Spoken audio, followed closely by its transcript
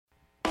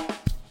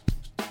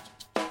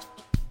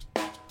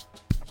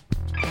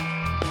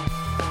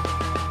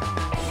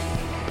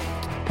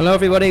Hello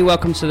everybody,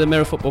 welcome to the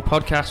Mirror Football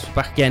Podcast. We're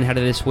back again ahead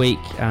of this week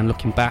and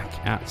looking back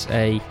at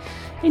a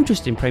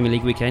interesting Premier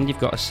League weekend, you've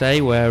got to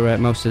say, where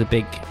most of the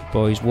big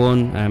boys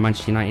won,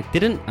 Manchester United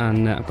didn't,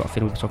 and I've got a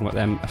feeling we'll be talking about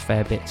them a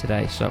fair bit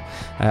today. So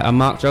I'm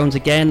Mark Jones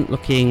again,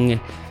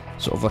 looking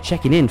sort of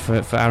checking in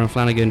for Aaron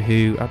Flanagan,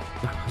 who I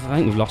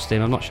think we've lost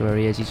him. I'm not sure where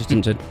he is. He just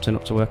didn't turn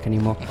up to work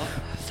anymore.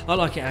 I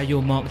like it how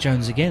you're Mark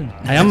Jones again.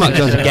 I am Mark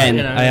Jones again.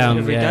 I am.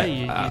 Every yeah.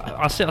 day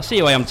I'll see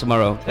who I am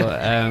tomorrow. But,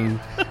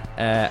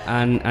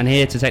 and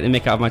here to take the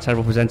mick out of my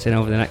terrible presenting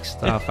over the next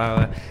half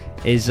hour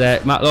is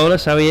Matt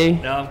Lawless. How are you?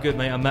 No, I'm good,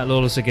 mate. I'm Matt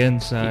Lawless again.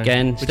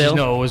 Which is not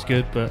always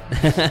good, but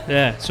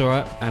yeah, it's all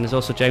right. And there's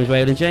also James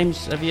Whalen.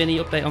 James, have you any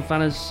update on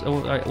Flanagan's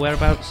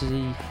whereabouts? Is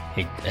he?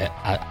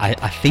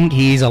 I think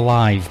he is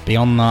alive.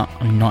 Beyond that,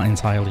 I'm not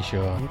entirely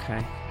sure.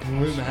 Okay.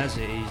 Rumour has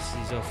it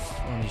he's off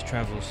on his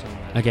travels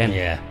somewhere. Again?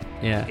 Yeah.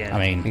 Again. I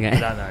mean, I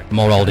don't know.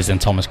 more oldies than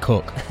Thomas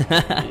Cook.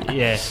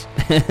 Yeah.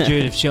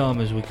 Judith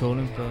Chalmers, we call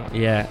him. But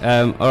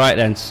yeah. All right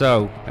then.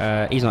 So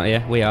he's not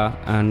here. We are,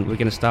 and we're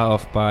going to start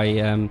off by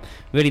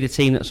really the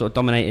team that sort of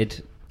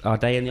dominated our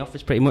day in the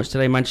office pretty much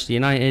today, Manchester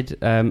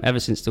United. Ever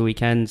since the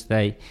weekend,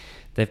 they've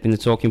been the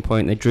talking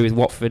point. They drew with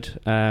Watford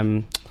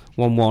 1-1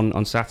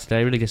 on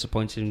Saturday. Really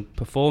disappointing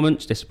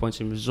performance,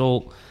 disappointing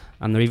result,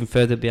 and they're even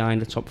further behind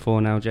the top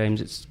four now.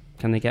 James,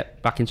 can they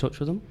get back in touch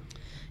with them?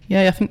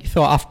 Yeah, I think you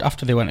thought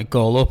after they went a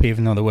goal up,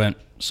 even though they weren't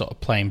sort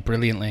of playing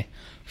brilliantly,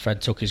 Fred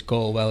took his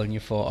goal well, and you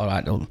thought, all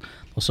right, they'll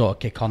sort of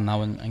kick on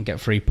now and get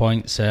 3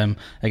 points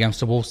against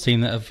the Wolves team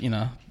that have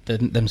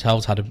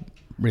themselves had a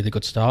really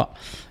good start.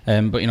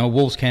 But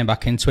Wolves came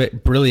back into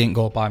it. Brilliant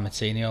goal by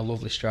Martinho,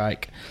 lovely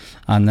strike,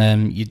 and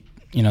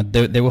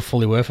they were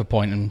fully worth a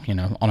point, and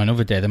on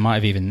another day they might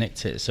have even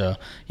nicked it. So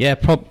yeah,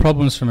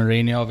 problems for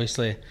Mourinho,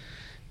 obviously.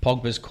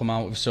 Pogba's come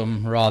out with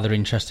some rather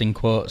interesting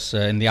quotes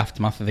in the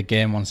aftermath of the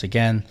game once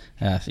again.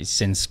 He's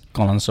since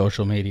gone on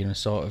social media and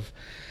sort of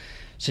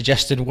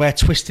suggested we're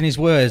twisting his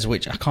words,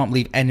 which I can't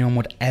believe anyone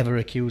would ever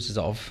accuse us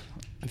of.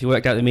 Have you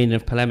worked out the meaning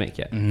of polemic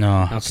yet?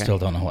 No, okay. I still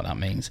don't know what that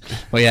means.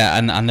 But yeah,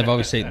 and they've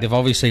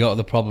obviously got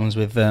other problems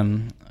with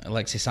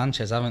Alexis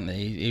Sanchez, haven't they?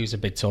 He was a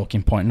big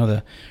talking point.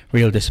 Another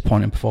real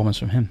disappointing performance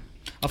from him.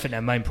 I think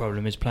their main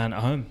problem is playing at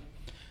home.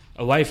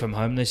 Away from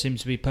home, they seem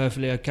to be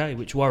perfectly okay,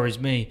 which worries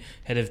me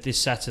ahead of this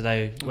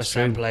Saturday. West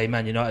Ham play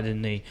Man United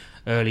in the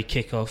early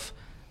kick-off.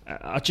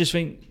 I just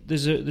think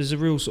there's a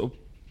real sort of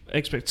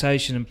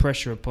expectation and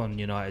pressure upon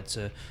United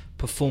to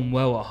perform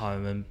well at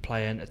home and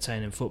play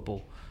entertaining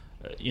football.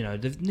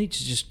 They need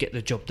to just get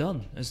the job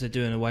done as they're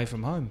doing away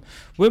from home.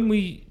 When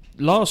we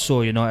last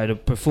saw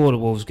United before the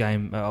Wolves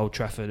game at Old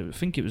Trafford, I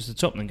think it was the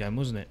Tottenham game,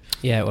 wasn't it?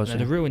 Yeah, it was. They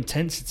had a real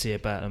intensity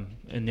about them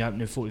in the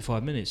opening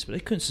 45 minutes, but they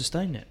couldn't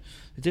sustain it.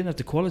 They didn't have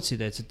the quality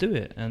there to do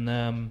it, and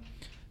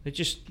they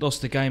just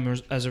lost the game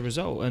as a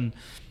result. And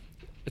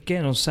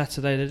again on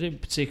Saturday, they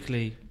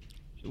didn't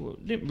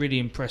really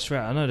impress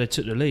throughout. I know they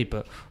took the lead,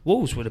 but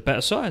Wolves were the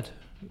better side.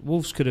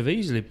 Wolves could have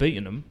easily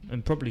beaten them,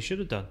 and probably should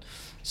have done.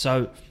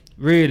 So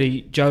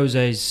really,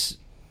 Jose's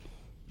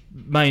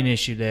main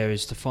issue there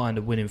is to find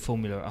a winning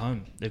formula at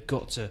home. They've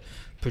got to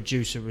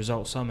produce a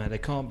result somehow. They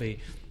can't be,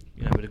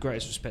 with the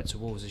greatest respect to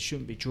Wolves, they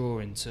shouldn't be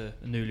drawing to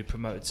a newly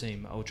promoted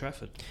team at Old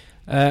Trafford.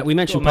 We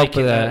mentioned Pogba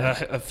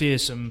there. A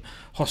fearsome,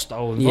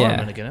 hostile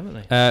environment again,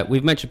 haven't they?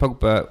 We've mentioned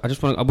Pogba.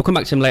 We'll come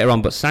back to him later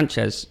on, but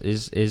Sanchez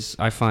is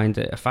I find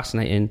a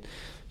fascinating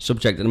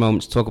subject at the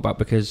moment to talk about,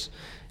 because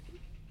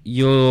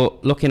you're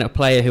looking at a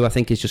player who I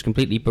think is just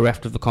completely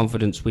bereft of the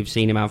confidence we've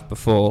seen him have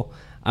before,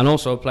 and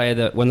also a player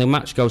that when the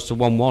match goes to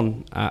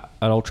 1-1 at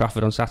Old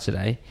Trafford on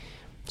Saturday,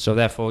 so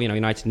therefore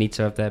United need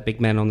to have their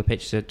big men on the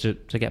pitch to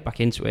get back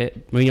into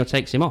it, Mourinho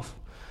takes him off.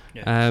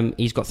 Yeah.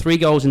 He's got 3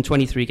 goals in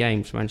 23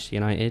 games for Manchester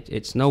United.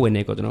 It's nowhere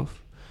near good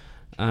enough.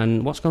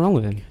 And what's going on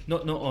with him?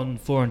 Not on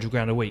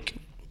 $400,000 a week.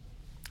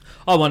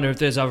 I wonder if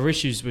there's other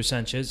issues with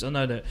Sanchez. I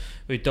know that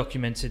we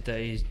documented that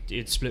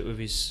he'd split with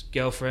his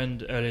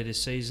girlfriend earlier this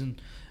season.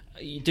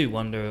 You do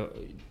wonder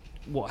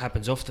what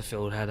happens off the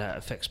field, how that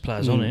affects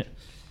players on it.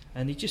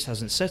 And he just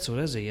hasn't settled,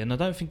 has he? And I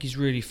don't think he's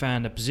really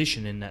found a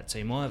position in that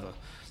team either.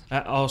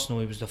 At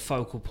Arsenal, he was the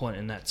focal point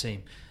in that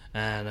team.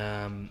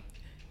 And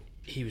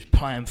he was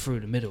playing through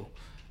the middle.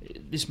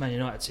 This Man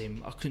United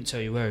team, I couldn't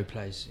tell you where he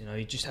plays.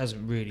 He just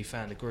hasn't really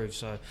found the groove.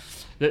 So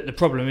the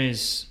problem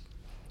is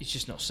he's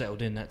just not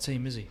settled in that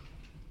team, is he?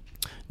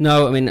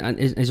 No, I mean, and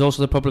is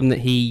also the problem that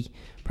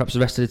perhaps the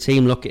rest of the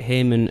team look at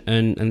him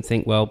and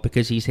think, well,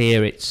 because he's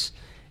here, it's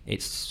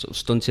sort of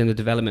stunting the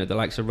development of the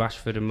likes of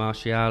Rashford and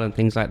Martial and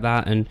things like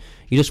that. And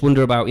you just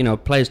wonder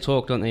about, players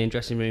talk, don't they, in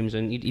dressing rooms,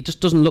 and he just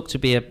doesn't look to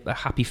be a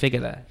happy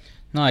figure there.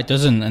 No, it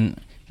doesn't. And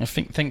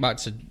think back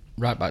to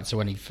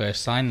when he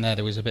first signed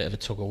there was a bit of a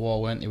tug of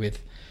war, weren't there,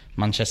 with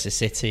Manchester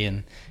City,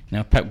 and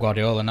Pep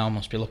Guardiola now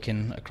must be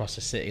looking across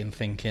the city and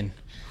thinking,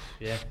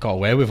 yeah, got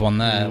away with one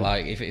there.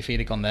 Like if he'd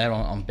have gone there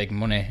on big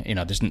money,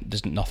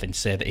 there's nothing to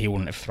say that he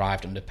wouldn't have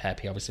thrived under Pep.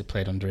 He obviously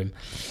played under him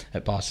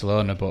at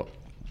Barcelona, but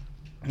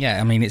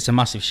yeah, I mean, it's a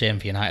massive shame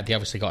for United. They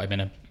obviously got him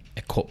in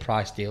a cut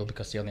price deal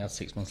because he only had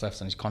 6 months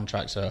left on his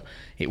contract, so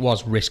it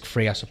was risk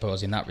free, I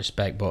suppose, in that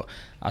respect. But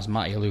as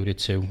Matty alluded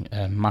to,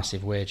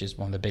 massive wages,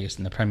 one of the biggest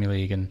in the Premier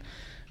League, and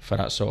for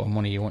that sort of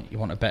money, you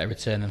want a better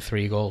return than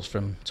 3 goals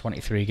from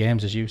 23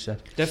 games, as you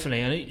said.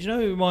 Definitely, and you know,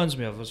 it reminds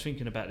me of. I was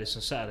thinking about this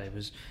on Saturday.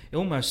 It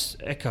almost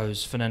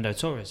echoes Fernando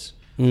Torres.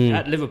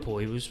 At Liverpool,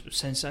 he was a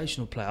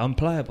sensational player,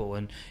 unplayable,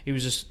 and he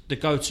was just the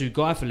go-to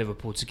guy for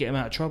Liverpool to get him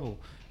out of trouble.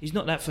 He's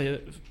not that for.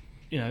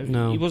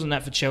 He wasn't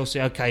that for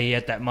Chelsea. Okay, he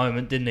had that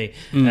moment, didn't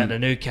he, at the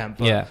Nou Camp?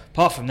 But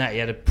apart from that, he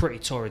had a pretty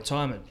torrid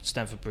time at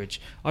Stamford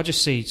Bridge. I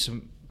just see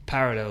some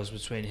parallels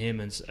between him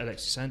and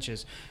Alexis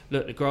Sanchez.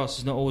 Look, the grass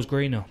is not always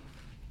greener.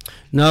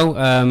 No,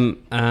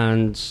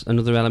 and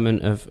another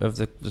element of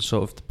the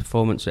sort of the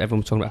performance that everyone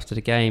was talking about after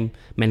the game,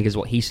 mainly because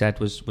what he said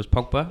was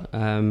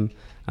Pogba.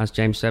 As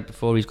James said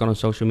before, he's gone on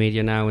social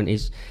media now, and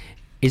is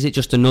it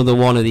just another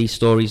one of these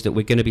stories that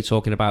we're going to be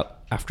talking about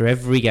after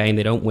every game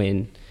they don't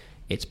win?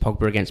 It's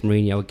Pogba against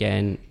Mourinho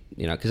again,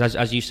 because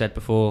as you said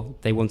before,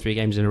 they won 3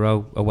 games in a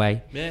row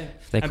away. Yeah,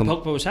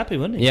 Pogba was happy,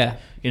 wasn't he? Yeah.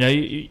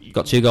 You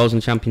got 2 goals in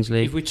the Champions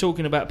League. If we're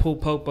talking about Paul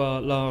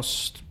Pogba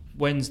last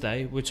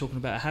Wednesday, we're talking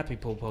about a happy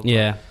Paul Pogba.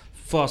 Yeah.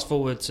 Fast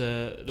forward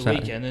to the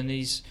weekend, and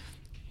he's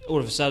all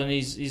of a sudden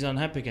he's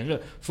unhappy again.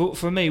 Look,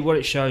 for me, what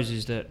it shows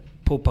is that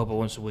Paul Pogba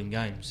wants to win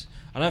games.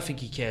 I don't think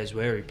he cares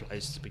where he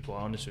plays, to be quite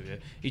honest with you.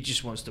 He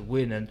just wants to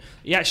win, and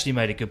he actually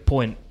made a good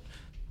point.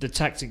 The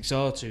tactics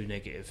are too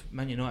negative.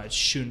 Man United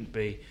shouldn't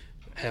be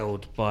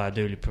held by a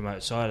newly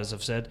promoted side, as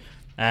I've said.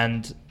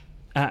 And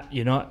at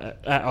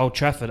Old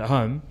Trafford at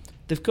home,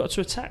 they've got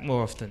to attack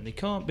more often. They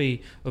can't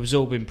be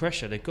absorbing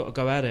pressure. They've got to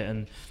go at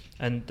it.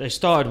 And they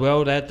started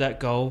well. They had that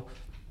goal,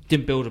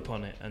 didn't build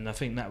upon it. And I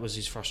think that was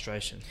his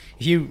frustration.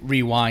 If you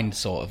rewind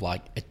sort of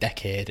like a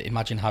decade,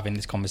 imagine having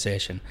this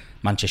conversation.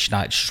 Manchester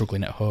United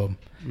struggling at home.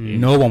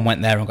 No one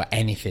went there and got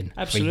anything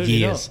for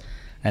years.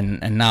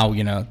 And now,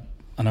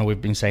 I know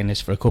we've been saying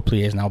this for a couple of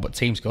years now, but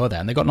teams go there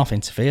and they've got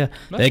nothing to fear.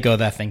 No. They go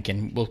there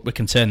thinking, well, we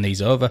can turn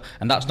these over.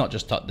 And that's not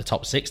just the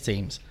top 6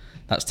 teams.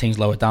 That's teams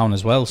lower down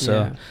as well.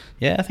 So,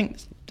 yeah I think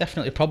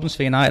definitely problems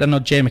for United. I know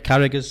Jamie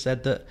Carragher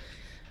said that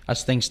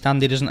as things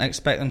stand, he doesn't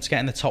expect them to get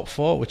in the top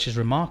 4, which is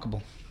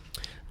remarkable.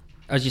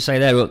 As you say,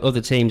 there are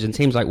other teams, and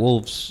teams like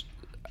Wolves,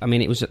 I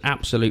mean, it was an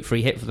absolute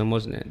free hit for them,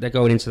 wasn't it? They're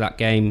going into that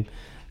game.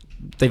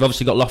 They've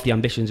obviously got lofty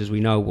ambitions, as we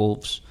know,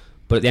 Wolves.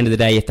 But at the end of the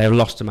day, if they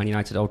lost to Man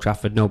United at Old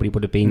Trafford, nobody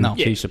would have been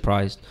too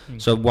surprised.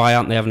 So why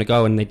aren't they having a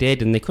go? And they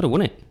did, and they could have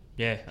won it.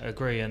 Yeah, I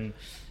agree. And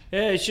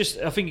it's just,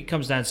 I think it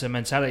comes down to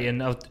mentality.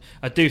 And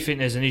I do think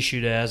there's an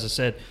issue there, as I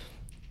said,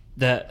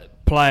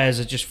 that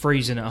players are just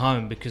freezing at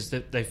home because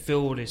they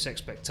feel this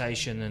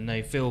expectation and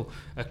they feel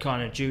a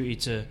kind of duty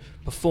to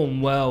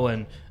perform well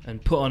and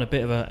put on a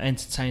bit of an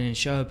entertaining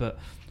show. But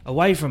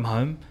away from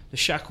home, the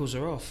shackles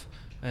are off.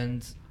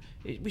 And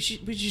which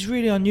is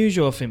really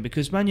unusual, I think,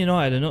 because Man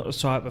United are not the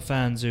type of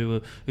fans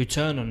who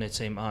turn on their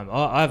team at home.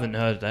 I haven't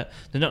heard of that.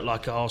 They're not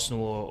like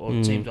Arsenal or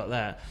teams like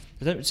that.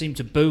 They don't seem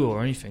to boo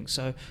or anything.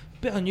 So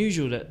a bit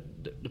unusual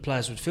that the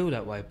players would feel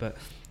that way. But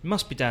it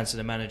must be down to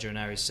the manager and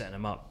how he's setting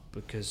them up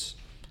because,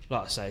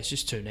 like I say, it's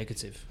just too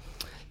negative.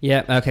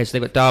 Yeah, okay, so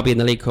they've got Derby in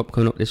the League Cup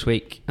coming up this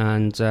week.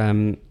 And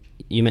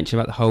you mentioned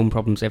about the home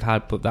problems they've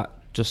had, but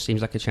that just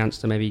seems like a chance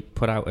to maybe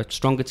put out a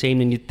stronger team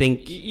than you'd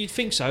think. You'd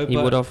think so, he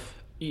would have.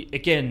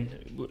 Again,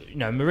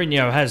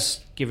 Mourinho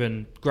has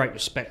given great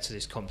respect to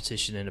this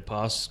competition in the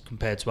past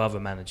compared to other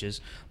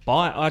managers.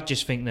 But I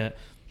just think that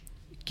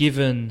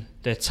given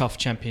their tough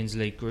Champions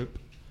League group,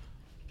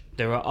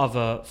 there are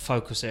other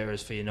focus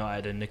areas for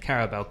United, and the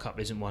Carabao Cup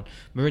isn't one.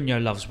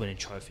 Mourinho loves winning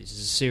trophies. He's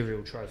a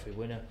serial trophy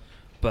winner.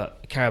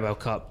 But Carabao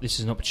Cup, this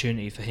is an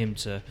opportunity for him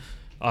to,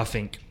 I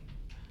think,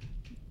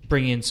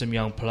 bring in some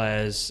young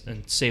players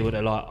and see what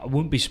they're like. I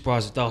wouldn't be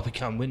surprised if Derby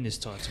can't win this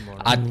tie tomorrow.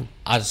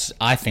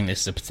 I think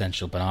this is a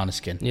potential banana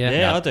skin.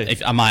 Yeah, I do.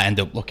 I might end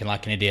up looking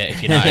like an idiot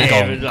if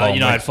United go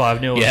United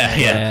 5-0.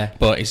 Yeah.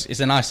 But it's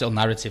a nice little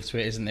narrative to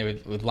it, isn't there?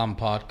 With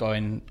Lampard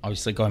going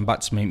back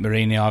to meet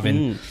Mourinho,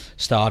 having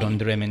starred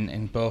under him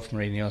in both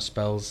Mourinho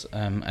spells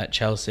at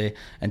Chelsea,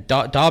 and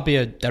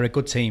Derby they're a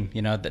good team.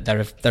 They're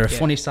a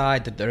funny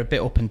side. They're a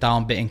bit up and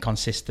down, a bit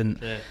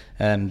inconsistent.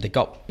 Yeah. They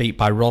got beat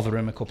by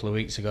Rotherham a couple of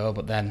weeks ago,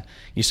 but then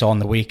you saw on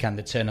the weekend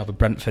the turn over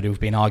Brentford, who've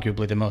been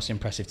arguably the most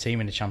impressive team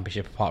in the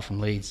Championship apart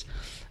from Leeds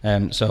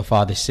so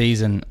far this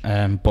season.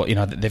 But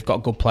they've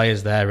got good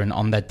players there, and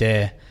on their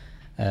day,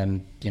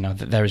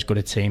 they're as good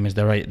a team as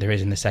there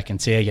is in the second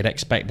tier. You'd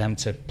expect them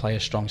to play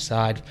a strong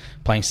side.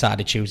 Playing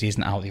Saturday, Tuesday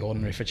isn't out of the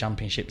ordinary for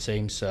Championship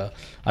teams, so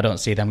I don't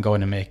see them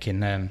going and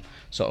making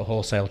sort of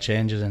wholesale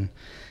changes. And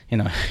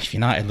if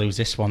United lose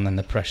this one, then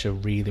the pressure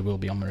really will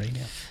be on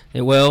Mourinho.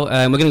 It will.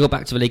 We're going to go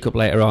back to the League Cup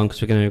later on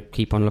because we're going to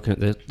keep on looking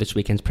at this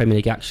weekend's Premier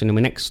League action, and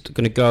we're next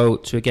going to go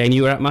to a game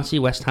you were at, Matty.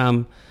 West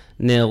Ham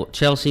 0,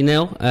 Chelsea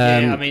 0.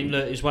 Yeah, I mean,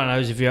 look, it's one of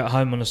those. If you're at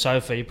home on the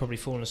sofa, you're probably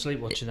falling asleep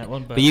watching that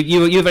one. But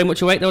you were very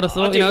much awake, though. I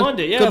thought. I didn't mind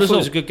it. Yeah, I thought it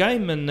was a good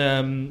game, and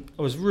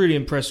I was really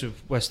impressed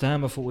with West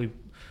Ham. I thought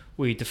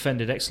we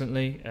defended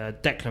excellently.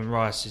 Declan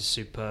Rice is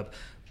superb.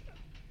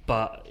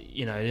 But,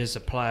 there's a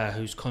player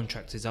whose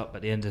contract is up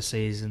at the end of the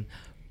season.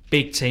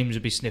 Big teams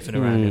would be sniffing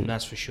around him,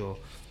 that's for sure.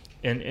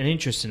 And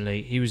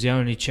interestingly, he was the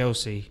only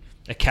Chelsea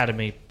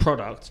Academy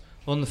product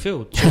on the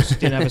field. Chelsea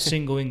didn't have a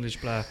single English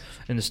player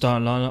in the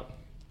starting lineup.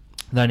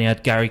 They only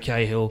had Gary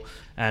Cahill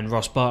and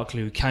Ross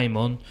Barkley, who came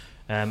on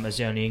as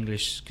the only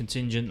English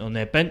contingent on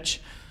their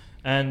bench.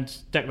 And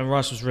Declan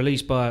Rice was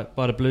released by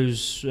the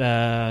Blues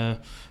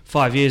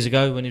 5 years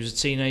ago when he was a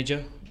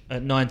teenager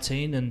at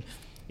 19. And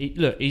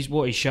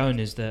what he's shown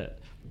is that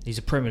he's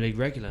a Premier League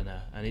regular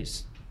now. And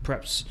it's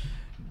perhaps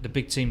the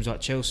big teams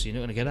like Chelsea, you're not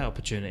going to get that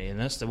opportunity. And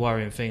that's the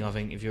worrying thing, I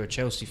think, if you're a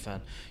Chelsea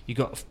fan. They've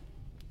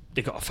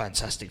got a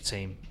fantastic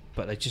team,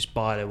 but they just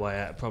buy their way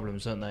out of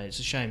problems, don't they? It's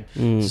a shame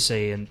to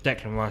see. And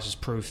Declan Rice is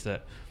proof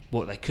that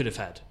what they could have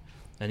had.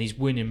 And he's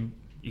winning.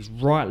 He's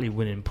rightly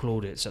winning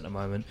plaudits at the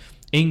moment.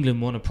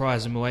 England want to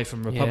prize him away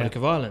from Republic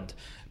of Ireland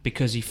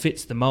because he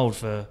fits the mould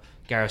for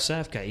Gareth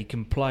Southgate. He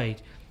can play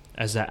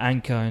as that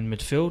anchor in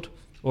midfield,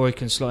 or he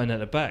can slot in at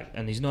the back.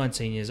 And he's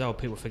 19 years old.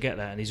 People forget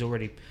that, and he's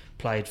already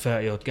played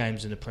 30-odd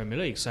games in the Premier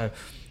League. So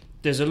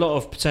there's a lot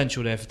of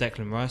potential there for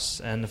Declan Rice,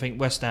 and I think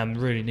West Ham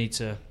really need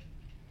to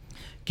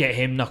get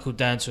him knuckled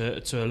down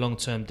to a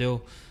long-term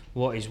deal,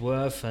 what he's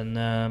worth,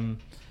 and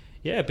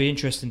it'd be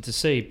interesting to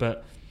see.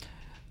 But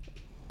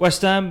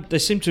West Ham, they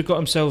seem to have got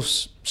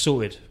themselves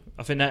sorted.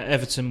 I think that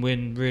Everton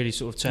win really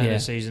sort of turned the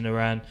season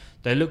around.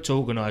 They looked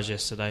organised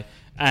yesterday,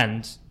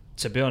 and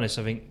to be honest,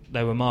 I think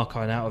they were Marko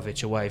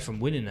Arnautovic away from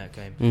winning that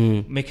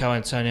game. Mikel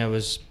Antonio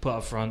was put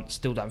up front.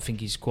 Still don't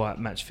think he's quite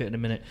match fit in a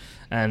minute,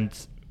 and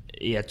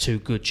he had two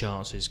good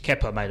chances.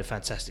 Kepa made a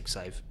fantastic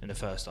save in the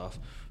first half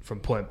from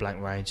point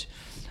blank range,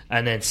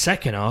 and then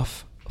second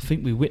half, I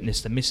think we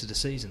witnessed the miss of the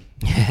season.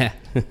 Yeah,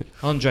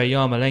 Andrei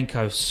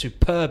Yarmolenko,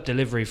 superb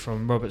delivery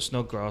from Robert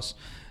Snodgrass,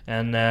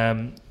 and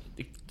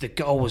the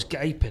goal was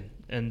gaping,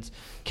 and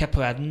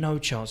Kepa had no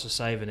chance of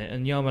saving it,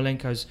 and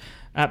Yarmolenko's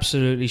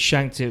absolutely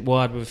shanked it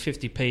wide with a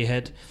 50p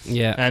head.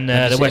 Yeah, and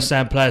the West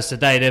Ham players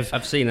today,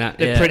 I've seen that.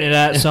 They've printed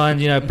out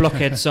signs,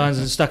 blockhead signs,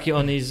 and stuck it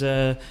on his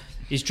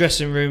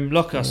dressing room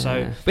locker. Yeah.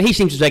 So, but he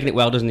seems to be taking it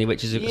well, doesn't he?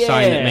 Which is a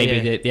sign that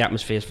maybe the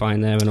atmosphere is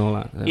fine there and all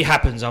that. It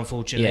happens,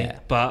 unfortunately.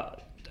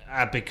 But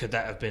how big could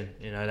that have been?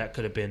 That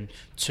could have been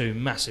two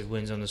massive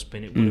wins on the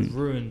spin. It would have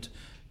ruined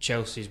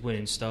Chelsea's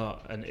winning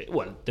start, and the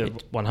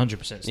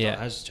 100% start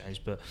has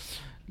changed. But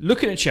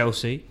looking at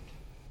Chelsea,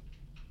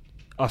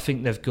 I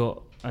think they've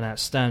got an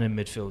outstanding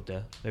midfield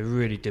there. They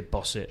really did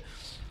boss it,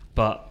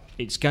 but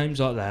it's games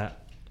like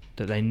that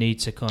they need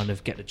to kind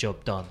of get the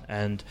job done.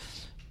 And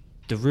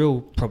the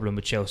real problem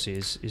with Chelsea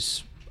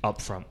is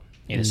up front.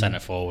 Need a centre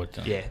forward.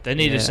 Yeah, they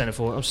need a centre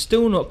forward. I'm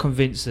still not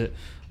convinced that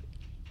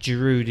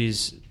Giroud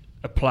is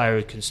a player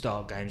who can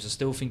start games. I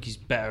still think he's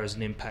better as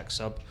an impact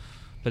sub.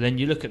 But then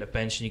you look at the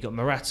bench and you've got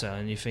Morata,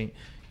 and you think,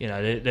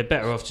 they're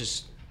better off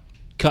just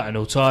cutting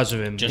all ties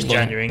with him. Just in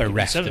January,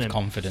 bereft of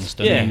confidence,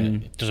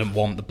 doesn't he? Doesn't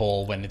want the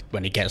ball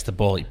when he gets the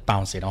ball, it's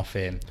bouncing off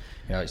him.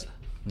 It's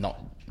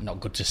not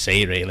good to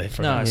see, really.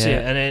 And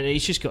then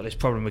he's just got this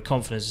problem with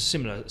confidence. A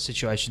similar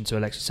situation to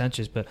Alexis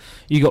Sanchez, but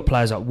you got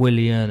players like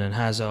Willian and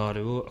Hazard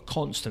who are a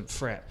constant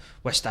threat.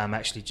 West Ham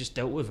actually just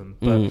dealt with them,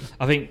 but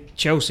I think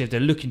Chelsea, if they're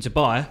looking to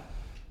buy,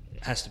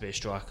 has to be a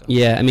striker.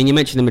 Yeah, I mean, you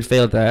mentioned the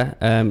midfield there.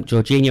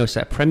 Jorginho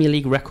set a Premier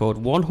League record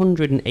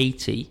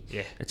 180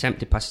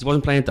 attempted passes. He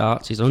wasn't playing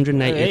darts. He's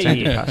 180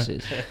 attempted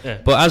passes.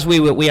 But as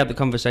we had the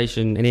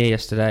conversation in here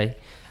yesterday,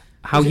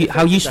 how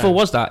useful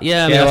was that?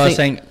 Yeah, I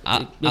think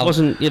it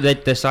wasn't.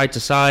 They're side to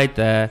side.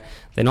 They're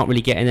not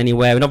really getting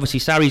anywhere. And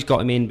obviously, Sarri's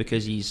got him in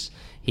because he's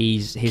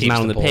man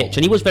on the pitch,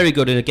 and he was very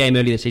good in a game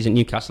earlier this season at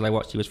Newcastle. I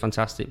watched. He was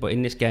fantastic, but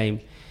in this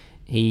game,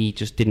 he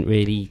just didn't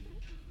really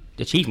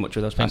achieve much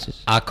with those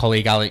passes. Our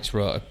colleague Alex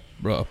wrote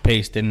a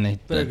piece, didn't he?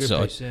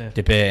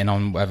 Debating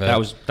on whether that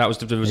was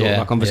the result of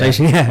our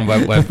conversation.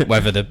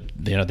 Whether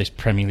this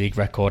Premier League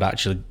record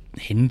actually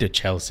hindered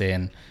Chelsea,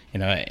 and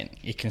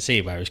you can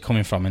see where he's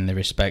coming from in the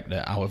respect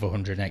that out of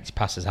 180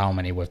 passes, how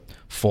many were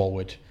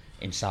forward,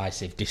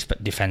 incisive,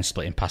 defence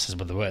splitting passes,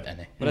 but there weren't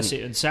any. Well, that's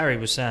it. And Sarri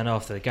was saying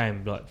after the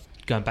game, like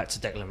going back to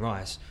Declan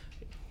Rice,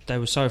 they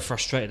were so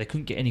frustrated they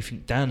couldn't get anything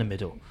down the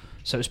middle,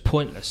 so it was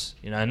pointless.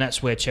 And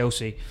that's where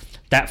Chelsea.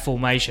 That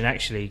formation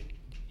actually,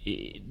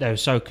 they were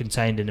so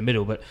contained in the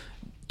middle, but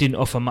didn't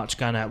offer much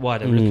going out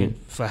wide. They were looking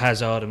for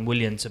Hazard and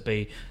Willian to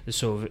be the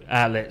sort of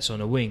outlets on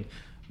a wing,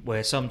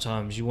 where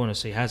sometimes you want to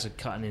see Hazard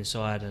cutting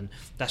inside, and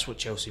that's what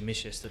Chelsea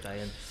missed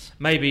yesterday. And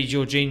maybe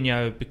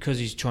Jorginho, because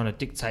he's trying to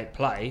dictate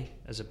play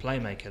as a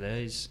playmaker there,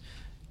 he's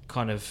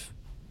kind of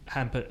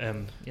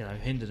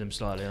hindered him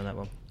slightly on that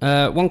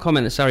one. One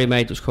comment that Sarri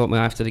made, which caught me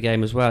after the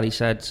game as well, he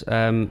said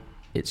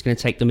it's going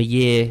to take them a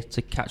year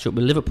to catch up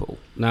with Liverpool.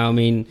 Now, I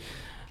mean,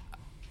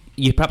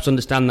 you perhaps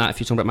understand that if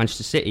you're talking about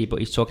Manchester City, but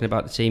he's talking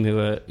about the team who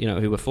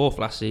were fourth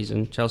last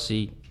season.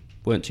 Chelsea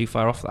weren't too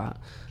far off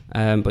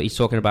that, but he's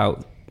talking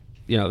about,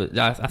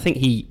 I think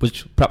he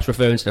was perhaps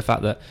referring to the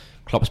fact that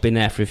Klopp's been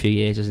there for a few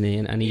years, isn't he?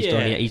 And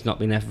he's not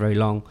been there for very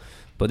long.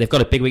 But they've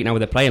got a big week now where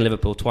they're playing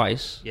Liverpool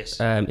twice. Yes.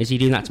 Is he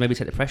doing that to maybe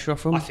take the pressure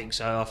off them? I think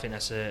so. I think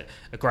that's a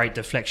great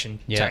deflection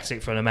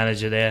tactic from the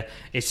manager there.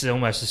 It's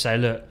almost to say,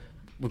 look,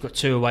 we've got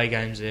 2 away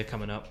games here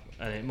coming up,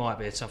 and it might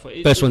be a tough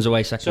one. First one's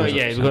away, second one's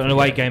we've got an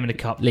away game in the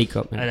Cup. League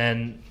Cup. Yeah.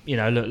 And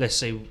then, look, let's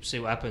see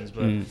what happens.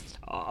 But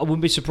I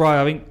wouldn't be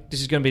surprised. I think this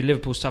is going to be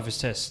Liverpool's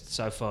toughest test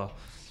so far.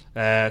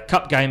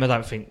 Cup game, I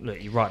don't think.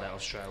 Look, you write that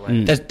off straight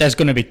away. There's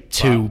going to be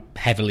 2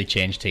 heavily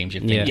changed teams. You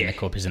think in the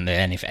cup, isn't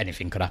there? And if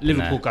anything could happen,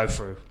 Liverpool there. go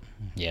through.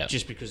 Yeah,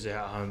 just because they're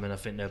at home, and I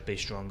think they'll be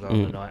stronger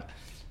on the night.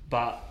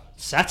 But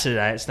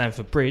Saturday at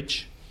Stamford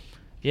Bridge,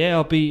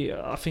 I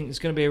think it's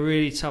going to be a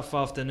really tough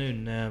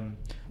afternoon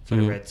for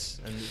the Reds,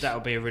 and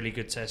that'll be a really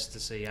good test to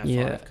see how far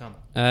they've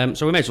come.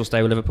 So we may as well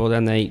stay with Liverpool.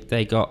 Then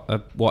they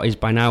got what is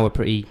by now a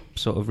pretty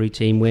sort of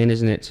routine win,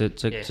 isn't it?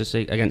 To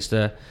see against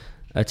a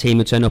team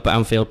who turned up at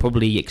Anfield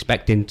probably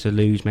expecting to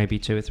lose maybe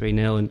 2 or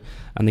 3-0,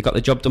 and they got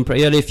the job done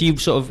pretty early. A few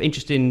sort of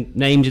interesting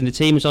names in the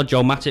team. So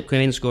Joel Matip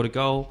came in and scored a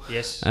goal.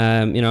 Yes.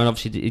 And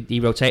obviously he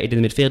rotated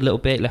in the midfield a little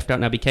bit, left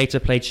out Naby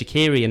Keita, played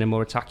Shaqiri in a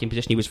more attacking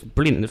position. He was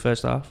brilliant in the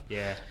first half.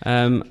 Yeah.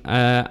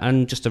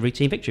 And just a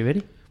routine victory,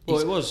 really. Well,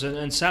 it was,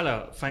 and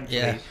Salah,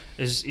 thankfully,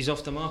 is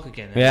off the mark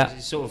again. Yeah.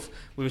 He's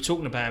we were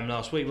talking about him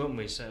last week, weren't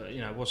we? So,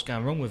 what's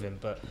going wrong with him?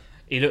 But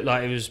he looked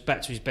like he was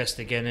back to his best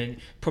again, and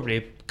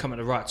probably come at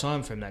the right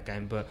time for him that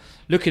game. But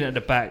looking at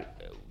the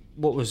back,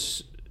 what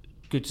was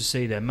good to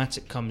see there,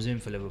 Matip comes in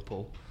for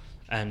Liverpool,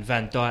 and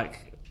Van Dijk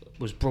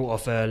was brought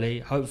off early.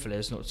 Hopefully,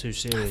 it's not too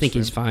serious. I think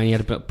he's fine. He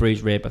had a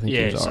bruised rib. I think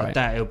he was all right.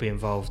 That he'll be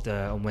involved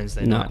on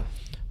Wednesday night.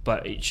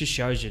 But it just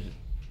shows you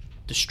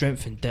the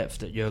strength and depth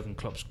that Jurgen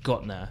Klopp's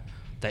got now,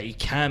 that he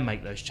can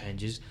make those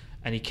changes,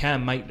 and he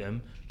can make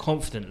them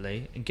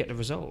confidently and get the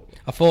result.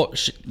 I thought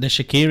the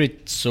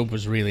Shaqiri sub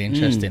was really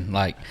interesting.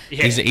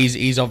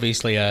 He's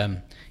obviously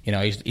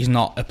he's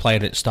not a player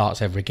that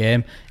starts every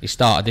game. He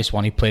started this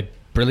one. He played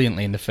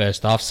brilliantly in the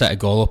first half, set a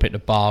goal up at the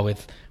bar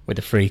with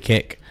a free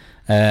kick,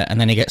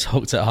 and then he gets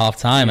hooked at half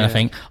time. And I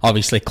think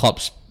obviously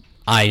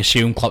I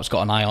assume Klopp's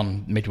got an eye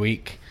on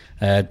midweek.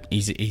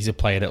 He's a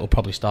player that will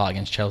probably start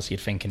against Chelsea,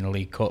 you'd think, in the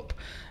League Cup,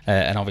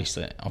 and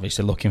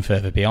obviously looking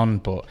further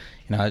beyond. But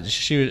it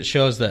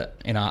shows that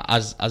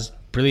as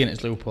brilliant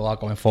as Liverpool are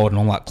going forward, and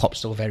all that, Klopp's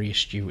still very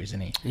astute, isn't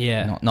he?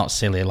 Yeah, not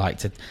silly like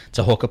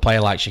to hook a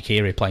player like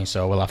Shaqiri playing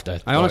so well after.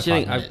 I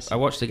honestly think I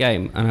watched the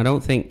game, and I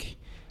don't think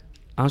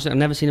I've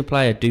never seen a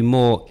player do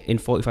more in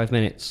 45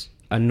 minutes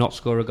and not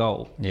score a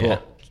goal,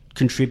 but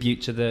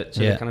contribute to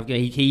the kind of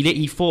game.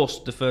 He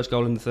forced the first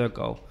goal and the third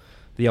goal.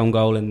 The own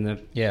goal and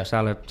the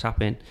Salah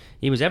tap in.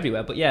 He was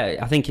everywhere. But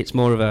I think it's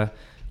more of a...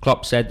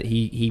 Klopp said that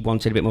he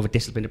wanted a bit more of a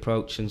disciplined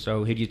approach, and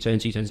so who do you turn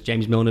to? He turns to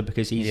James Milner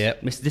because he's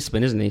Mr.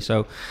 Discipline, isn't he?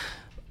 So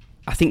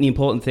I think the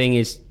important thing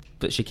is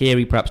that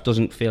Shaqiri perhaps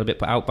doesn't feel a bit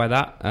put out by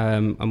that.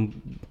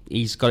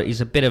 He's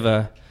a bit of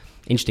a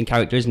interesting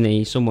character, isn't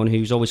he? Someone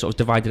who's always sort of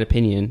divided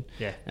opinion.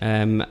 Yeah.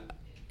 And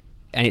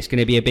it's going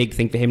to be a big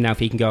thing for him now if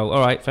he can go,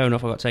 all right, fair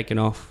enough, I got taken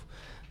off.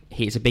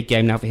 It's a big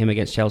game now for him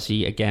against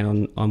Chelsea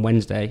again on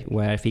Wednesday,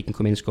 where if he can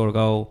come in and score a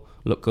goal,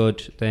 look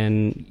good,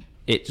 then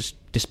it just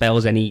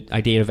dispels any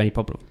idea of any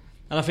problem.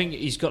 And I think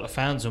he's got the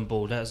fans on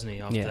board, hasn't he,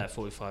 after that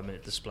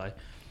 45-minute display.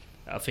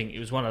 I think it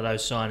was one of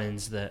those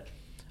signings that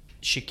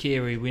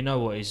Shaqiri, we know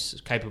what he's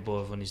capable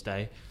of on his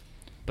day,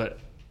 but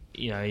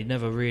he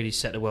never really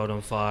set the world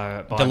on fire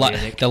at Bayern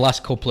Munich. The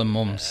last couple of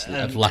months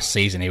of last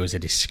season, he was a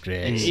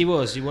disgrace. He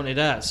wanted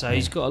out, so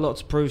he's got a lot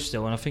to prove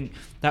still, and I think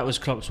that was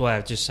Klopp's way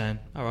of just saying,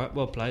 all right,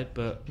 well played,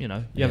 but you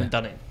haven't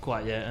done it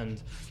quite yet,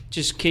 and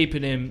just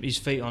keeping his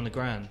feet on the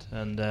ground.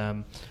 And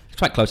it's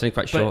quite close, and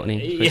quite short,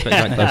 and he's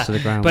quite close to the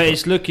ground. But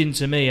it's looking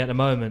to me at the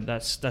moment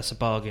that's a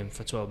bargain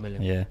for 12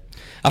 million. Yeah,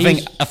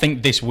 I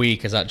think this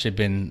week has actually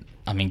been,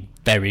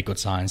 very good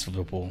signs for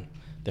Liverpool.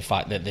 The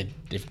fact that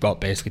they've got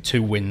basically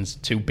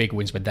 2 big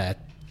wins with their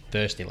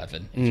first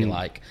 11, if you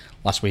like,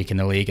 last week in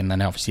the league, and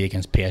then obviously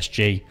against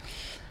PSG,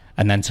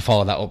 and then to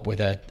follow that up with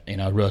a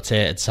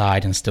rotated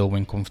side and still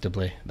win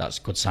comfortably, that's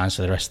good signs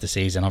for the rest of the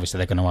season. Obviously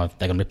they're going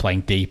to be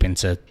playing deep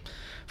into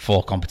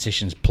 4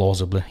 competitions,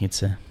 plausibly, you'd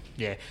say.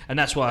 Yeah, and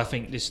that's why I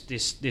think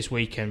this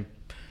weekend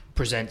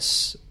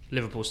presents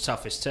Liverpool's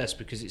toughest test,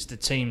 because it's the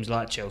teams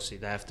like Chelsea,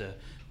 they have to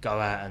go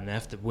out and they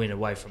have to win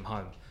away from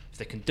home. If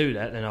they can do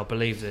that, then I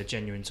believe they're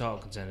genuine title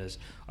contenders.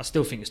 I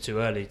still think it's too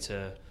early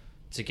to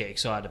get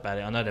excited about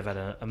it. I know they've had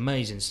an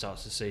amazing start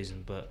to the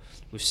season, but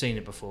we've seen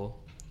it before,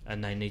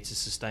 and they need to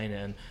sustain it.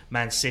 And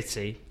Man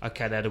City,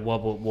 okay, they had a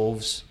wobble at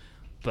Wolves,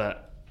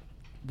 but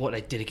what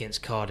they did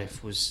against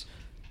Cardiff was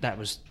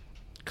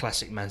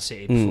classic Man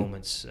City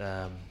performance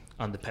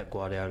under Pep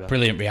Guardiola.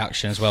 Brilliant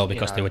reaction as well,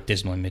 because they were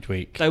dismal in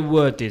midweek. They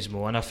were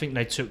dismal, and I think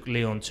they took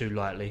Lyon too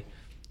lightly,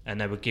 and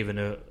they were given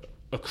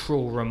a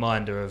cruel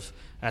reminder of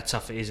how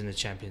tough it is in the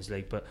Champions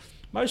League. But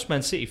most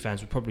Man City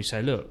fans would probably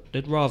say, look,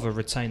 they'd rather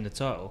retain the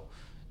title.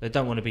 They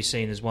don't want to be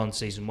seen as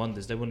one-season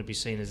wonders. They want to be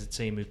seen as a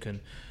team who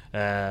can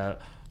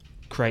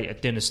create a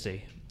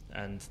dynasty.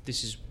 And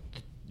this is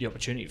the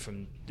opportunity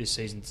from this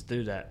season to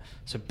do that.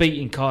 So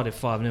beating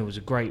Cardiff 5-0 was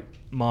a great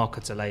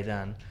marker to lay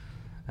down.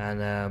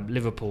 And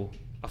Liverpool,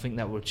 I think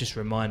that will just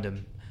remind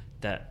them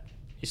that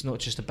it's not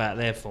just about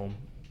their form.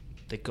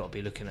 They've got to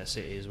be looking at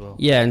City as well.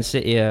 Yeah, and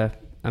City, end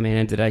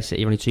of the day,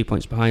 City are only 2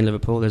 points behind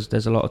Liverpool.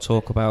 There's a lot of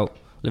talk about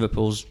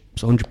Liverpool's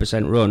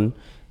 100% run.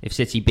 If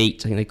City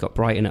beat, I think they've got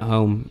Brighton at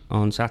home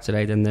on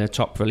Saturday, then they're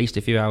top for at least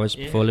a few hours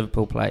before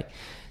Liverpool play.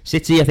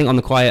 City, I think, on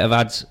the quiet have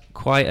had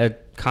quite a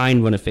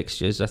kind run of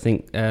fixtures. I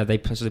think they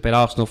played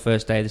Arsenal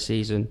first day of the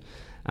season,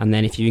 and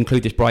then if you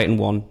include this Brighton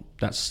one,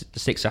 that's the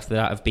 6 after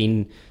that have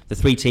been the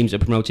 3 teams that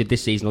promoted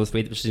this season, or the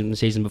 3 that were in the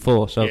season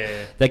before. So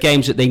they're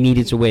games that they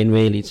needed to win,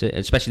 really,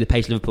 especially the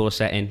pace Liverpool are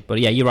set in. But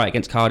yeah, you're right,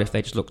 against Cardiff,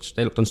 they looked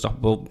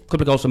unstoppable. A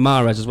couple of goals from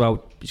Mahrez as well,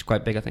 which is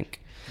quite big, I think.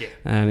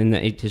 Yeah. In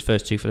his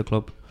first 2 for the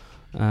club,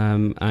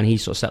 and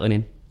he's sort of settling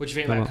in. What do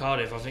you think about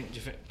Cardiff? Do you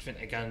think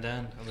they're going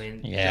down? I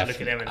mean,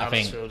 look at them in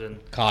Huddersfield.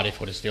 And Cardiff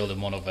would have still done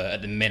one over.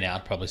 At the minute,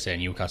 I'd probably say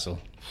Newcastle.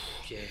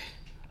 Yeah,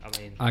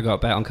 I got a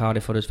bet on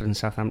Cardiff, Huddersfield and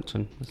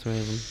Southampton, the 3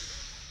 of them.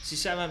 See,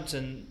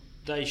 Southampton,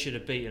 they should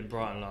have beaten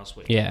Brighton last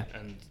week. Yeah.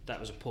 And that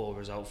was a poor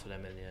result for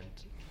them in the end.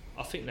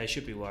 I think they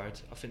should be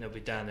worried. I think they'll be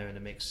down there in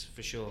the mix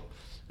for sure.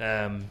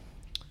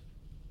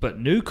 But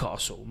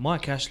Newcastle,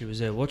 Mike Ashley was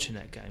there watching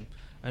that game,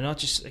 and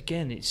it's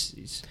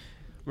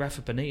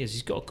Rafa Benitez.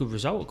 He's got a good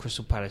result at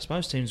Crystal Palace.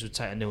 Most teams would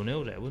take a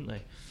 0-0 there, wouldn't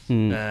they?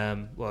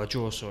 A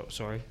draw,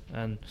 sorry.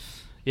 And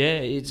yeah,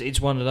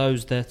 it's one of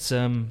those that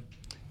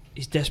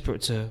he's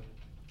desperate to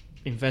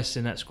invest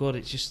in that squad.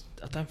 It's just,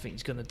 I don't think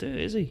he's going to do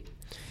it, is he?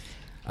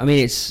 I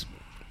mean, it's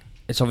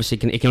obviously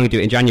he can only do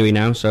it in January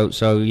now. So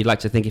you'd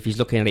like to think if he's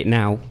looking at it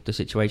now, the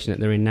situation that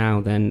they're in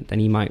now, then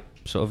he might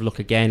sort of look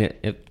again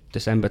at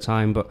December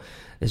time. But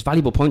there's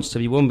valuable points to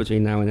be won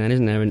between now and then,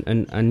 isn't there?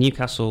 And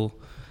Newcastle,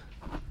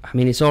 I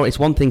mean, it's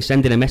one thing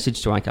sending a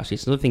message to Mike Ashley,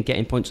 it's another thing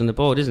getting points on the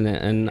board, isn't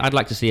it? And I'd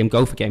like to see him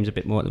go for games a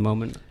bit more at the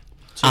moment.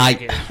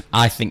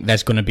 I think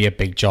there's going to be a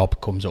big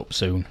job comes up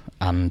soon,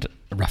 and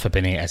Rafa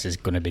Benitez is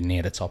going to be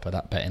near the top of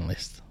that betting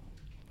list.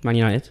 Man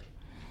United.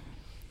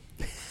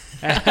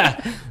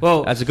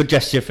 Well, that's a good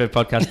gesture for a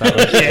podcast. That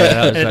was.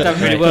 It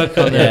doesn't really work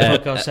on the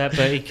podcast app,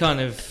 but he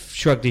kind of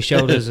shrugged his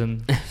shoulders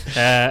and.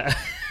 I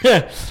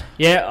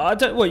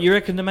don't. What you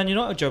reckon the Man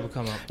United job will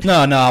come up?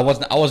 No, I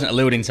wasn't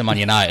alluding to Man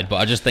United, but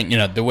I just think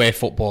the way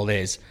football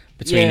is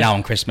between now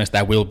and Christmas,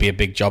 there will be a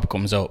big job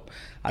comes up.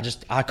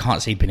 I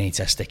can't see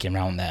Benitez sticking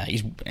around there.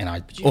 He's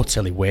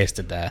utterly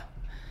wasted there.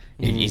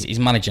 He's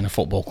managing a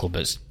football club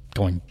that's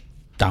going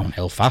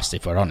downhill fast,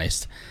 if we're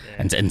honest,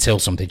 and until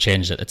something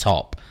changes at the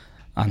top.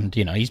 And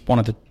he's one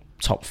of the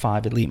top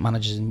 5 elite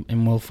managers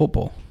in world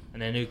football.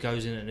 And then who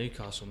goes in at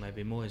Newcastle?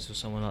 Maybe Moyes or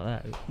someone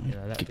like that.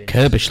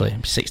 Kirbishley,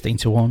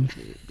 16-1.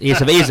 He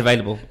is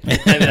available.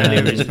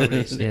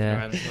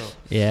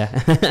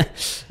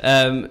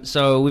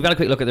 So we've had a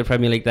quick look at the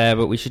Premier League there,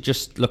 but we should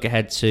just look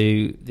ahead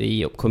to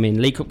the upcoming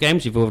League Cup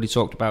games. You've already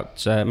talked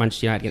about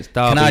Manchester United against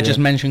Derby. Can I just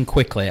mention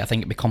quickly, I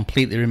think it'd be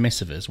completely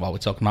remiss of us while we're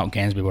talking about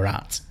games we were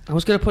at. I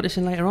was going to put this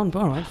in later on,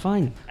 but all right,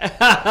 fine.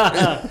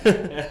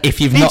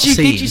 If you've not seen...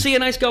 Did you see a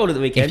nice goal at the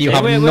weekend? If you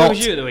have where not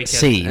was you at the weekend?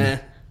 seen...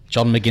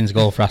 John McGinn's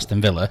goal for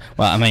Aston Villa.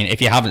 Well, I mean,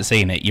 if you haven't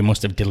seen it, you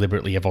must have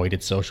deliberately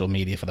avoided social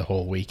media for the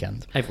whole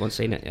weekend. Everyone's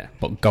seen it, yeah.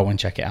 But go and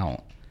check it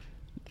out.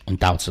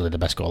 Undoubtedly the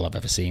best goal I've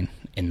ever seen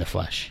in the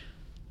flesh.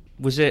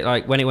 Was it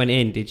like when it went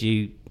in?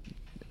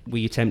 Were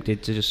you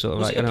tempted to just sort of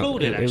was like? It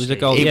applauded. It was a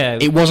goal.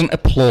 It wasn't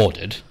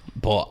applauded,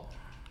 but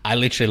I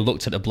literally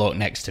looked at the bloke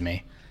next to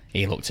me.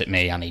 He looked at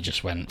me and he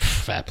just went,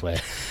 "Fair play."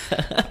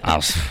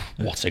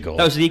 What a goal!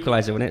 That was the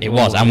equaliser, wasn't it? It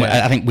was, and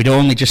I think we'd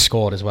only just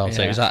scored as well.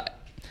 So it was that.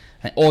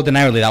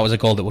 Ordinarily, that was a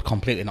goal that would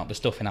completely knock the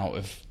stuffing out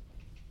of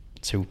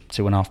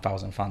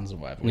 2,500 fans or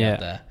whatever we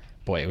had there.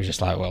 But it was just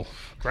like, well,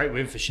 great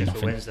win for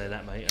Sheffield Wednesday,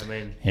 that mate. I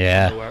mean,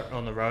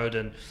 on the road,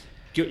 and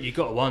you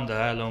got to wonder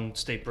how long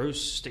Steve Bruce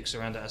sticks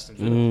around at Aston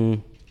Villa.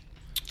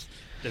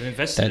 They've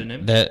invested in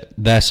him.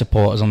 Their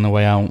supporters on the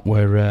way out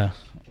were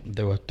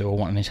they were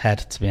wanting his head,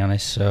 to be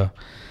honest. So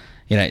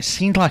it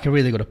seemed like a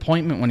really good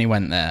appointment when he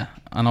went there,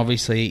 and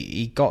obviously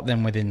he got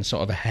them within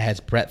sort of a hair's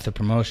breadth of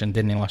promotion,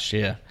 didn't he, last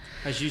year?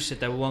 As you said,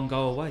 they were 1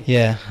 goal away.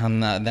 Yeah,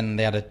 and then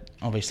they had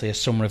obviously a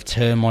summer of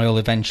turmoil.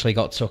 Eventually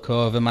got took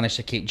over. Managed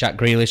to keep Jack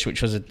Grealish,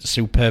 which was a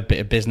superb bit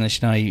of business.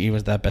 He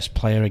was their best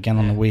player again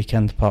on the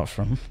weekend, apart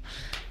from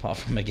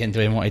again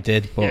doing what he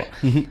did. But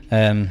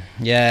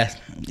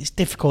it's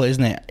difficult,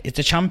 isn't it? It's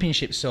the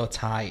Championship's so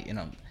tight.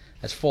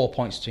 There's 4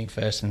 points between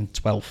first and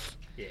 12th.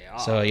 Yeah.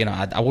 So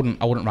I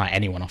wouldn't write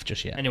anyone off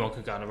just yet. Anyone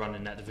could go on a run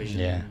in that division.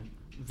 Yeah.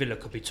 Villa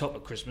could be top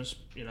at Christmas.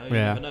 You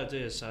never know, do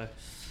you? So.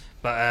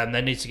 But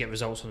they need to get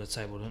results on the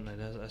table, don't they?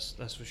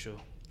 That's for sure.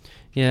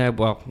 Yeah,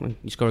 well, when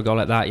you score a goal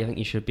like that, you think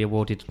you should be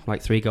awarded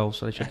like 3 goals.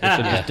 So they should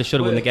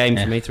have won the game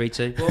for me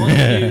 3-2.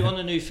 Well, on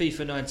the new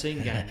FIFA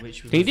 19 game,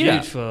 which we've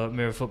reviewed for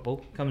Mirror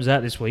Football, comes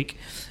out this week.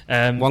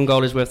 1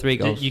 goal is worth 3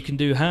 goals. You can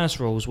do house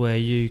rules where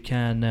you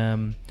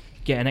can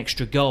get an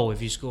extra goal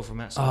if you score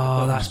from outside the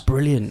box. Oh, that's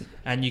brilliant.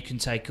 And you can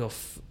take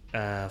off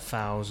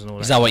fouls and all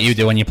that. Is that what you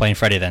do when you're playing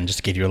Freddy then, just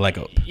to give you a leg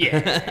up? Yeah,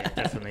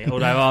 definitely.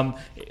 Although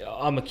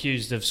I'm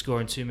accused of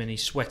scoring too many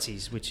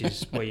sweaties, which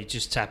is where you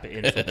just tap it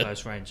in from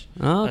close range.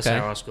 Oh, okay. That's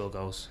how I score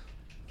goals.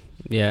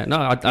 Yeah, no,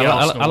 I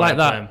Arsenal like way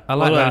that. plan. I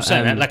like Although that. I'm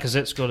saying that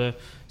Lacazette's got a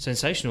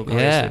sensational goal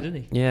yesterday,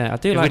 didn't he? Yeah, I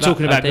do If like we're that.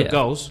 talking about I do. good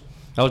goals.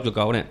 That was a good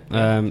goal, wasn't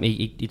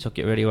it? He took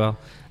it really well.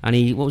 And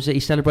he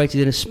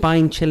celebrated in a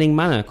spine-chilling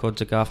manner, according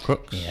to Garth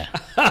Crooks.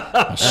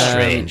 Yeah.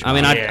 Strange. I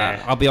mean,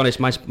 Yeah. I'll be honest,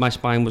 my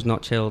spine was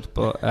not chilled,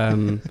 but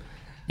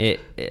it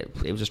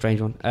was a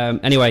strange one.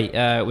 Anyway,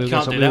 we were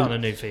Can't going do that on a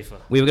new FIFA.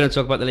 We were going to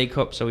talk about the League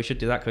Cup, so we should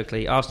do that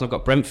quickly. Arsenal have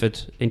got Brentford,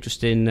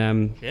 interesting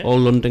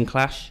all-London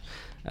clash.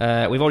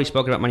 We've already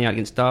spoken about Man United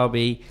against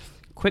Derby.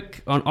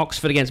 Quick on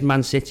Oxford against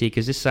Man City,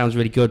 because this sounds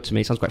really good to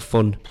me. It sounds quite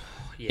fun.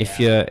 Yeah. If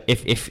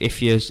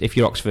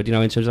you're Oxford, in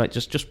terms of like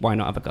just why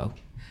not have a go?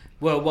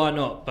 Well, why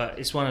not? But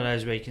it's one of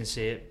those where you can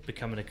see it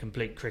becoming a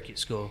complete cricket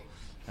score,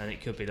 and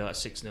it could be like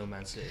 6-0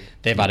 Man City.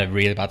 They've had a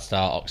really bad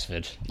start,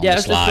 Oxford. On Yeah,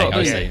 the slide, that's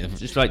obviously.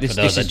 Just like this,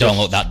 For those this that is don't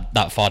just, look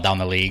that far down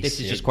the leagues.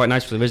 This is just quite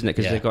nice for them, isn't it?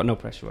 Because Yeah. they've got no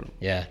pressure on them.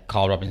 Yeah,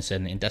 Carl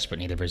Robinson in desperate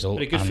need of a result,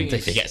 But the good and thing if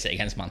is- he gets it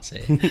against Man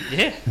City.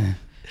 Yeah. Well,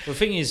 the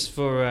thing is,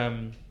 for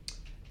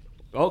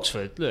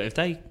Oxford, look, if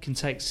they can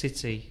take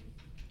City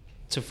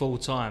to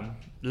full-time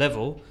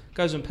level,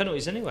 goes on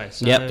penalties anyway.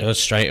 So, Yep. Goes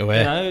straight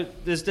away.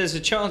 there's a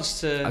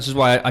chance to... This is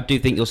why I do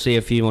think you'll see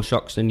a few more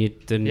shocks than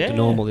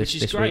normal this which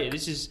is this great. week.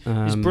 This is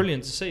it's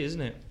brilliant to see,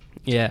 isn't it?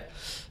 Yeah.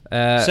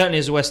 Certainly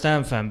as a West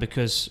Ham fan,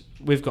 because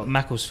we've got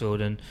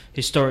Macclesfield, and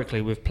historically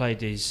we've played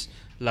these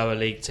lower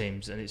league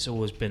teams, and it's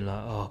always been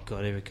like, oh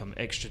god, here we come,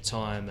 extra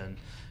time, and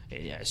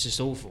it's just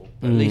awful.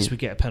 But at least we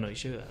get a penalty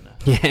shootout now.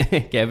 Yeah,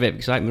 get a bit of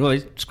excitement. Well,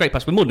 it's great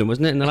pass with Wimbledon,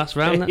 wasn't it, in the last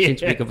round? That seemed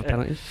to be good for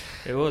penalties.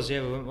 It was,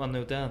 yeah. We went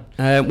 1-0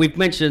 down. We've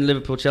mentioned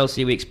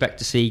Liverpool-Chelsea. We expect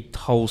to see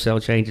wholesale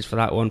changes for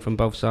that one from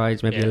both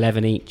sides, maybe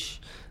 11 each,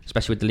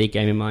 especially with the league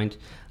game in mind.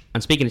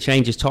 And speaking of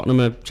changes,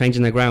 Tottenham are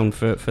changing their ground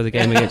for the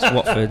game against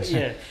Watford.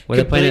 Yeah, Where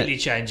completely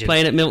changing.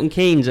 Playing at Milton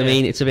Keynes. I Yeah.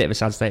 mean, it's a bit of a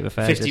sad state of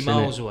affairs. 50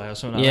 miles away or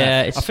something like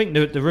Yeah, that. I think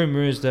the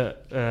rumour is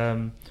that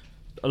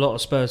a lot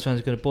of Spurs fans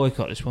are going to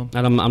boycott this one.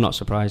 And I'm not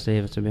surprised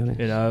either, to be honest.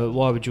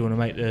 Why would you want to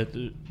make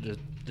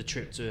the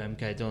trip to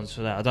MK Dons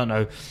for that? I don't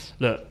know.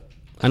 Look,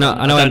 I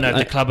don't know if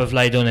the club have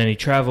laid on any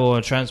travel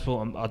or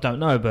transport. I don't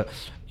know, but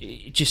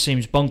it just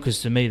seems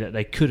bonkers to me that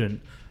they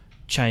couldn't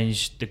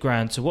change the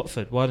ground to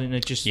Watford. Why didn't they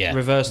just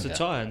reverse the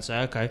tie and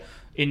say, okay,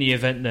 in the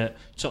event that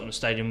Tottenham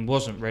Stadium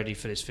wasn't ready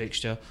for this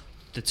fixture,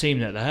 the team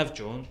that they have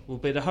drawn will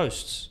be the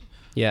hosts.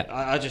 Yeah,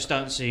 I just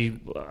don't see.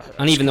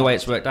 And even the way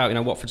it's worked out,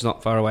 Watford's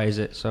not far away, is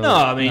it? So no,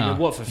 I mean,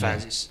 Watford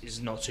fans,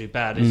 it's not too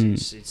bad, is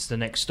it? It's the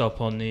next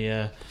stop on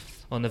the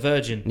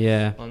Virgin,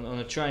 on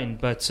a train.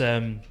 But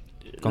gone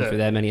through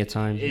there many a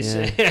time.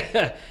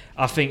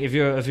 I think if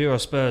you're a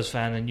Spurs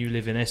fan and you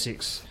live in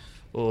Essex,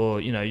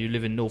 or you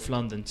live in North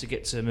London, to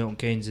get to Milton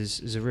Keynes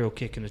is a real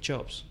kick in the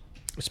chops.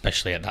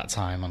 Especially at that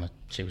time on a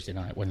Tuesday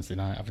night, Wednesday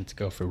night, having to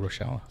go through rush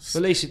hour. But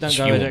at least it don't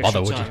go with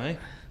extra time, eh?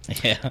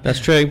 Yeah, that's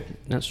true.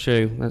 That's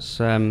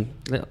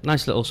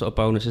nice little sort of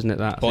bonus, isn't it?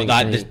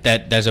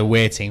 That. There's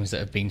away teams that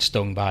have been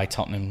stung by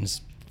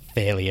Tottenham's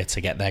failure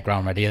to get their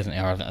ground ready, isn't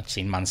there? I've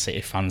seen Man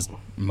City fans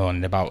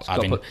moaning about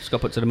having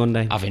put to the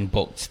Monday, having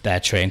booked their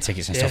train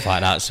tickets and stuff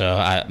like that.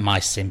 So my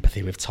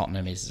sympathy with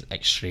Tottenham is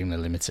extremely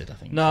limited, I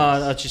think. No,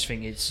 I just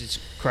think it's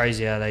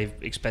crazy how they've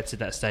expected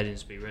that stadium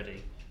to be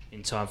ready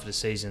in time for the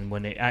season,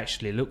 when it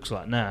actually looks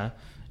like now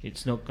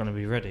it's not going to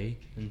be ready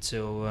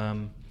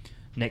until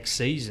next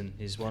season,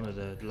 is one of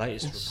the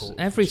latest reports.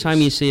 Every time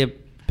you see a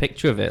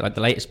picture of it, like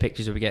the latest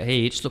pictures that we get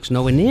here, it just looks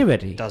nowhere near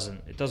ready. It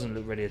doesn't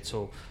look ready at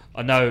all.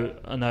 I know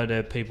there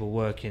are people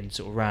working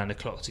sort of round the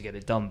clock to get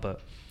it done,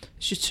 but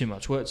it's just too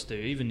much work to do.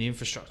 Even the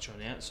infrastructure on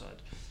the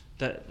outside,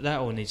 that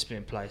all needs to be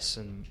in place,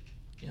 and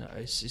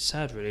it's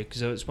sad really,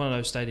 because it's one of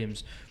those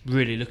stadiums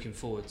really looking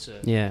forward to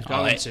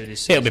going to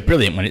this season. It'll be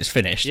brilliant when it's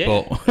finished,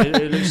 but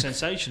it looks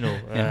sensational.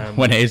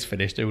 When it is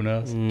finished, who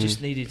knows? Just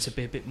needed to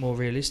be a bit more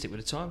realistic with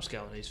the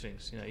timescale on these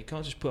things. You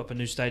can't just put up a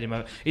new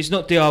stadium. It's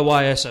not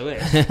DIY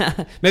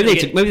SOS.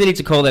 maybe they need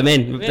to call them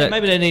in.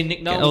 Maybe they need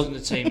Nick Knowles in the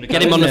team.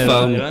 Get him on the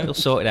phone. He'll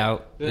sort it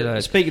out.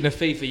 Speaking of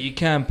FIFA, you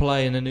can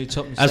play in a new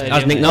Tottenham stadium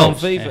as Nick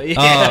Knowles on FIFA.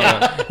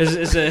 Yeah,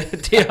 as a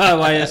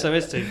DIY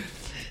SOS team.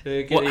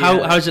 How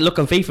does it look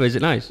on FIFA? Is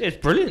it nice? It's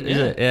brilliant. Is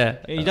it? Yeah.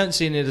 You don't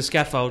see near the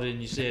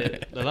scaffolding, you see it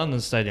at the London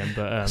Stadium.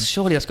 But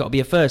surely that's got to be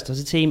a first. Has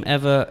a team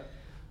ever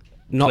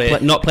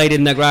not played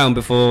in their ground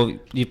before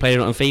you played it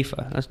on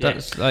FIFA?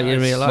 That's like in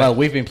real life. Well,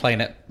 we've been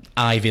playing at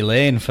Ivy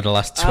Lane for the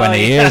last 20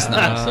 years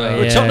now.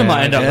 So Tottenham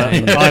might end up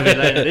at Ivy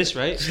Lane at this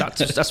rate. That's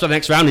what the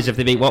next round is if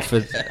they beat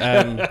Watford.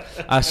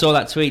 I saw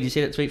that tweet. Did you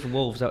see that tweet from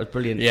Wolves? That was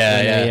brilliant.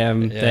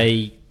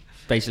 They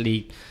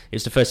basically, it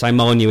was the first time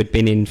Mourinho had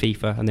been in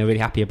FIFA, and they were really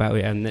happy about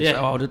it. And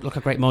look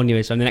how great Mourinho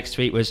is. And the next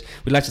tweet was,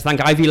 we'd like to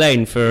thank Ivy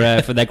Lane for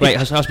their great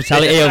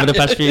hospitality over the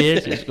past few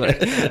years.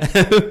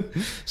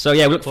 So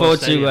we look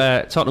forward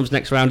to Tottenham's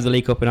next round of the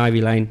League Cup in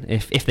Ivy Lane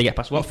if they get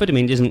past Watford. I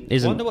mean, isn't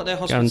I wonder what their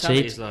hospitality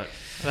guaranteed. is like.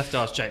 I'll have to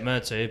ask Jake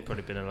Murty. He'd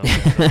probably been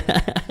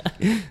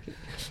along.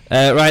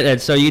 Right then,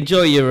 so you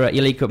enjoy your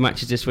League Cup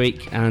matches this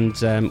week, and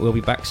we'll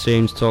be back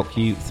soon to talk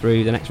you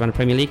through the next round of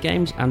Premier League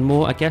games and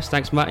more, I guess.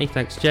 Thanks, Matty.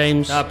 Thanks,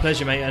 James.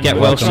 Pleasure, mate. And Get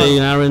well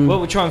soon, Aaron. Well,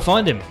 we'll try and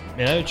find him.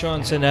 Try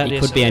and send out He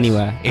the could be SMS.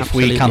 anywhere. If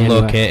Absolutely we can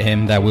anywhere. locate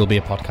him, there will be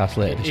a podcast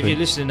later this If week. you're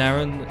listening,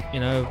 Aaron,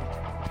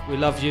 we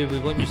love you. We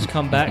want you to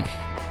come back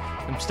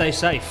and stay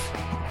safe.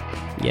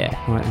 Yeah,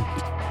 right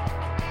then.